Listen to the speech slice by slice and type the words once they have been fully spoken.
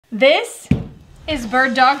This is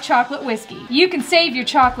Bird Dog Chocolate Whiskey. You can save your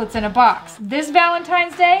chocolates in a box. This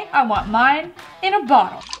Valentine's Day, I want mine in a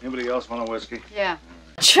bottle. Anybody else want a whiskey? Yeah.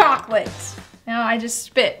 Chocolate. Now I just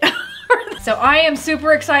spit. So I am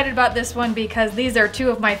super excited about this one because these are two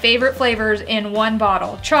of my favorite flavors in one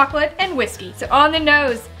bottle, chocolate and whiskey. So on the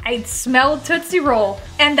nose, I smelled Tootsie Roll,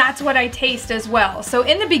 and that's what I taste as well. So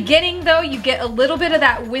in the beginning though, you get a little bit of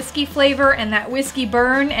that whiskey flavor and that whiskey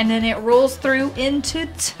burn, and then it rolls through into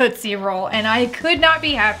Tootsie Roll, and I could not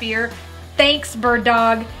be happier. Thanks, Bird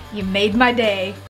Dog. You made my day.